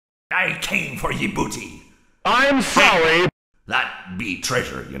I came for ye booty. I'm sorry. That be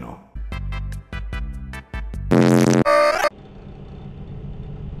treasure, you know.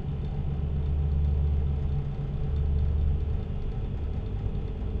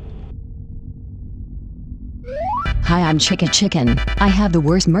 Hi, I'm Chicken. I have the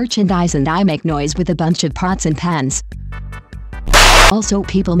worst merchandise and I make noise with a bunch of pots and pans. Also,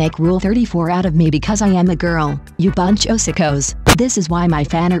 people make Rule 34 out of me because I am a girl, you bunch of sickos. This is why my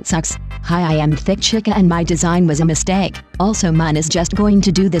fan art sucks. Hi, I am Thick Chica and my design was a mistake. Also, mine is just going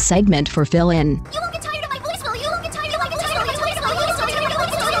to do the segment for fill-in. You won't get tired of my voicemail, you won't get tired of my voicemail.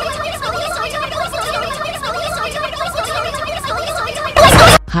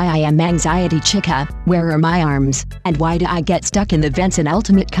 Hi, I am Anxiety Chica. Where are my arms? And why do I get stuck in the vents in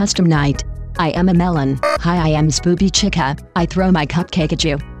Ultimate Custom Night? I am a melon. Hi, I am Spoopy Chica. I throw my cupcake at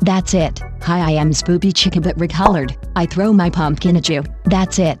you. That's it. Hi, I am Spoopy Chica but recolored. I throw my pumpkin at you.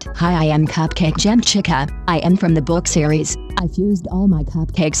 That's it. Hi, I am Cupcake Gem Chica. I am from the book series. I fused all my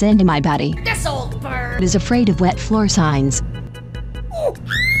cupcakes into my body. This old bird Is afraid of wet floor signs.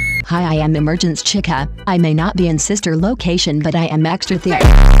 Hi, I am Emergence Chica. I may not be in sister location but I am extra thick.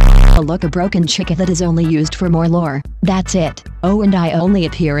 A broken chica that is only used for more lore. That's it. Oh, and I only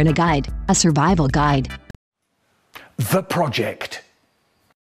appear in a guide. A survival guide. The project.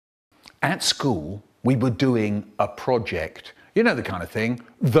 At school, we were doing a project. You know the kind of thing.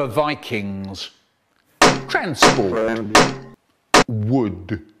 The Vikings. Transport.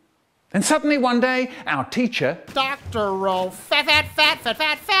 Wood. And suddenly one day, our teacher, Dr. Rolf, fat,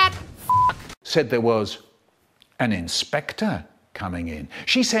 said there was an inspector coming in.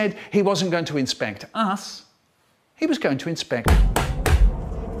 She said he wasn't going to inspect us, he was going to inspect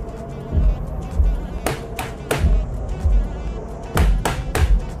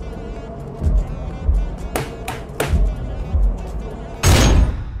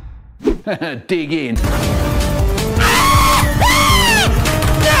dig in.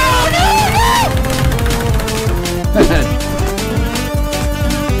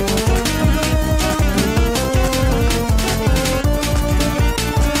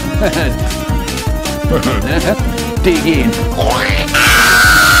 Dig in.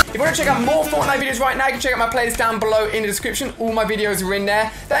 If you want to check out more Fortnite videos right now, you can check out my playlist down below in the description. All my videos are in there.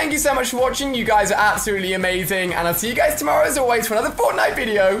 Thank you so much for watching. You guys are absolutely amazing. And I'll see you guys tomorrow as always for another Fortnite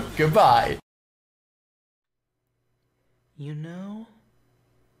video. Goodbye. You know,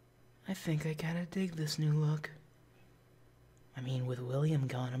 I think I kinda dig this new look. I mean, with William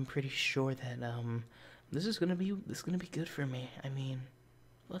gone, I'm pretty sure that, this is gonna be good for me. I mean,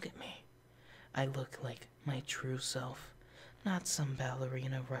 look at me. I look like my true self, not some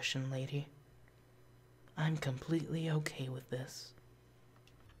ballerina Russian lady. I'm completely okay with this.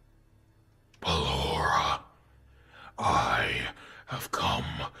 Ballora, I have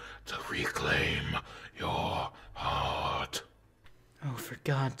come to reclaim your heart. Oh, for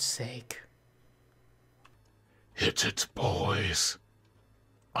God's sake. Hit it, boys.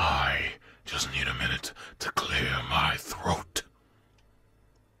 I just need a minute to clear my throat.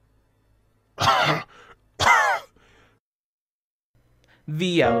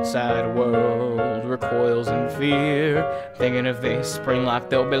 The outside world recoils in fear, thinking if they spring lock,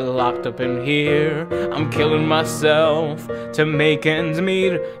 they'll be locked up in here. I'm killing myself to make ends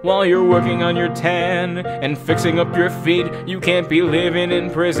meet, while you're working on your tan and fixing up your feet. You can't be living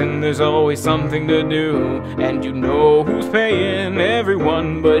in prison, there's always something to do, and you know who's paying,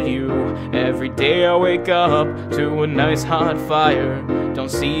 everyone but you. Every day I wake up to a nice hot fire,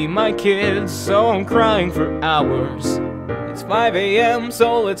 don't see my kids, so I'm crying for hours. It's 5 AM,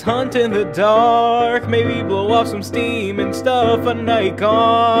 so let's hunt in the dark. Maybe blow off some steam and stuff a night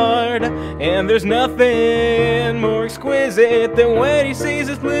guard. And there's nothing more exquisite than when he sees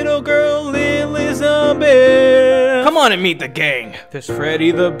his little girl Elizabeth. Come on and meet the gang. There's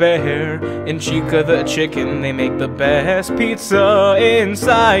Freddy the bear and Chica the chicken. They make the best pizza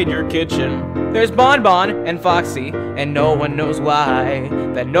inside your kitchen. There's Bonbon and Foxy, and no one knows why.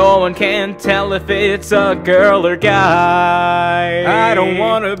 That no one can tell if it's a girl or guy. I don't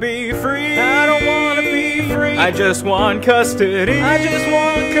wanna be free. I don't wanna be free. I just want custody. I just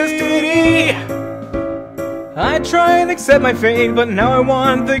want custody. I try and accept my fate, but now I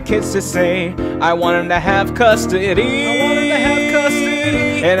want the kids to say I want them to have custody. I want them to have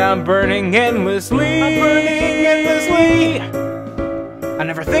custody. And I'm burning endlessly. I'm burning endlessly. I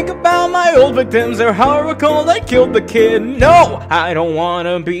never think about my old victims or how I recall I killed the kid. No, I don't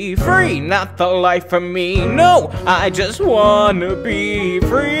wanna be free, not the life for me. No, I just wanna be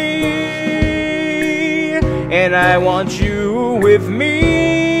free. And I want you with me.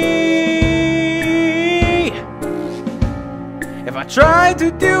 If I tried to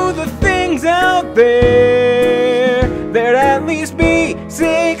do the things out there, there'd at least be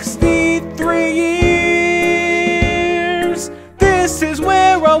 63 years. This is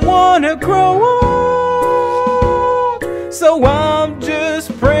where I wanna grow old, so I'm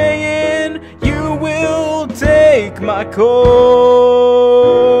just praying you will take my call,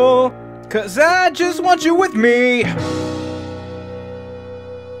 'cause I just want you with me.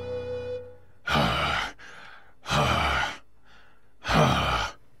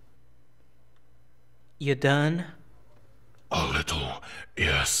 You done? A little,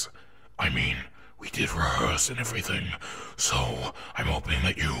 yes. I mean, we did rehearse and everything, so I'm hoping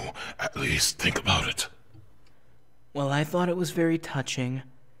that you at least think about it. Well, I thought it was very touching.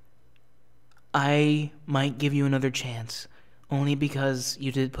 I might give you another chance, only because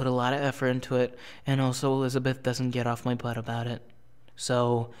you did put a lot of effort into it, and also Elizabeth doesn't get off my butt about it.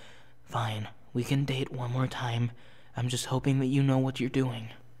 So, fine, we can date one more time. I'm just hoping that you know what you're doing.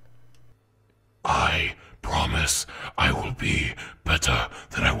 I promise I will be better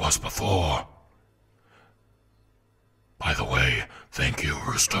than I was before. By the way, thank you,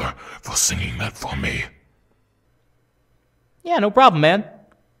 Rooster, for singing that for me. Yeah, no problem, man.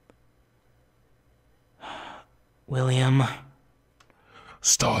 William.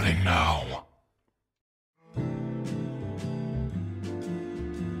 Starting now.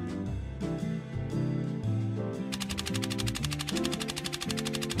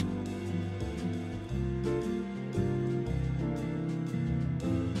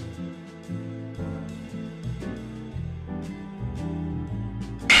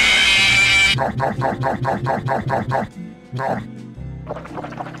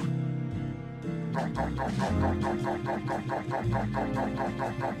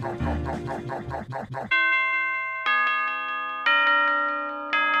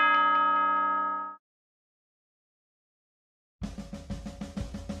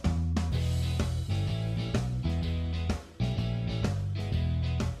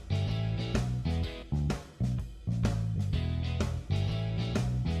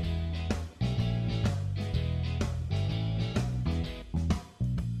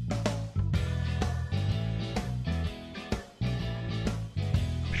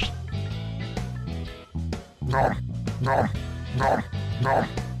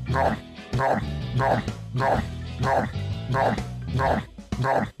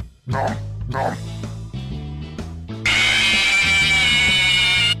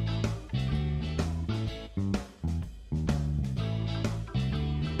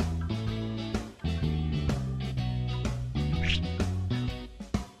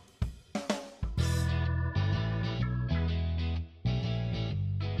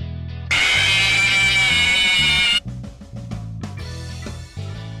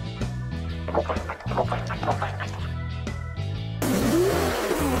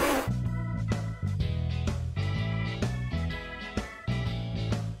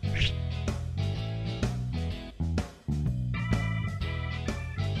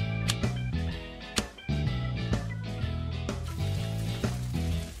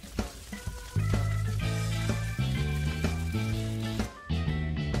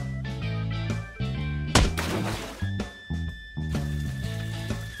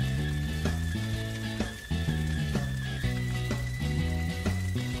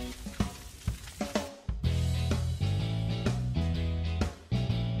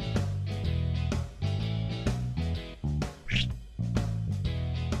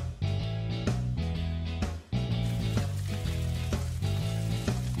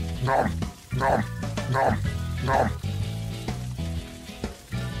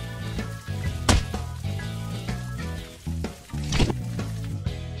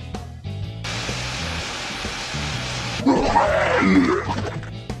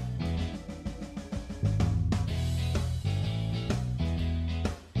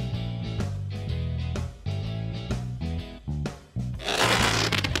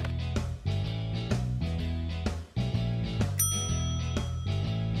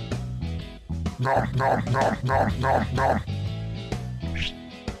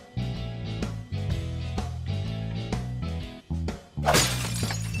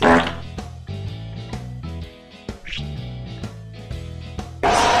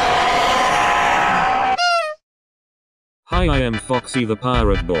 Hi, I am Foxy the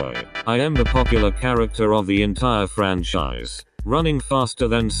Pirate Boy. I am the popular character of the entire franchise, running faster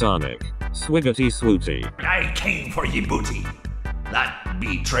than Sonic. Swiggity swooty. I came for ye booty. That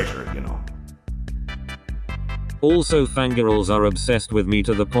be treasure, you know. Also, fangirls are obsessed with me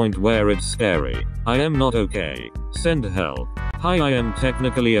to the point where it's scary. I am not okay. Send help. Hi, I am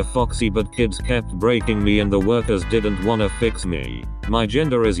technically a foxy, but kids kept breaking me and the workers didn't wanna fix me. My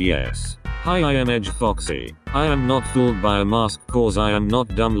gender is yes. Hi, I am Edge Foxy. I am not fooled by a mask cause I am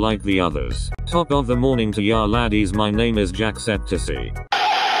not dumb like the others. Top of the morning to ya laddies, my name is Jacksepticeye.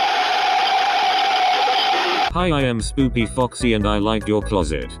 Hi, I am Spoopy Foxy and I like your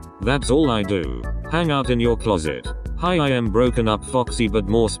closet. That's all I do. Hang out in your closet. Hi, I am Broken Up Foxy but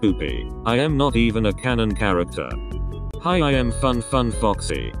more spoopy. I am not even a canon character. Hi, I am Fun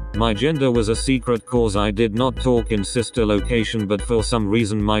Foxy. My gender was a secret cause I did not talk in sister location, but for some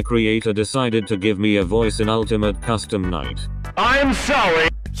reason my creator decided to give me a voice in Ultimate Custom Night. I'm sorry.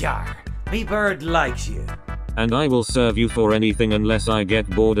 Yar, me bird likes you. And I will serve you for anything unless I get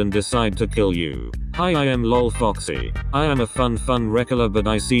bored and decide to kill you. Hi, I am Lol Foxy. I am a fun regular, but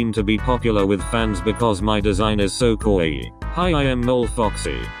I seem to be popular with fans because my design is so kawaii. Hi, I am Mole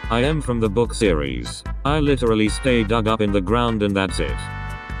Foxy. I am from the book series. I literally stay dug up in the ground and that's it.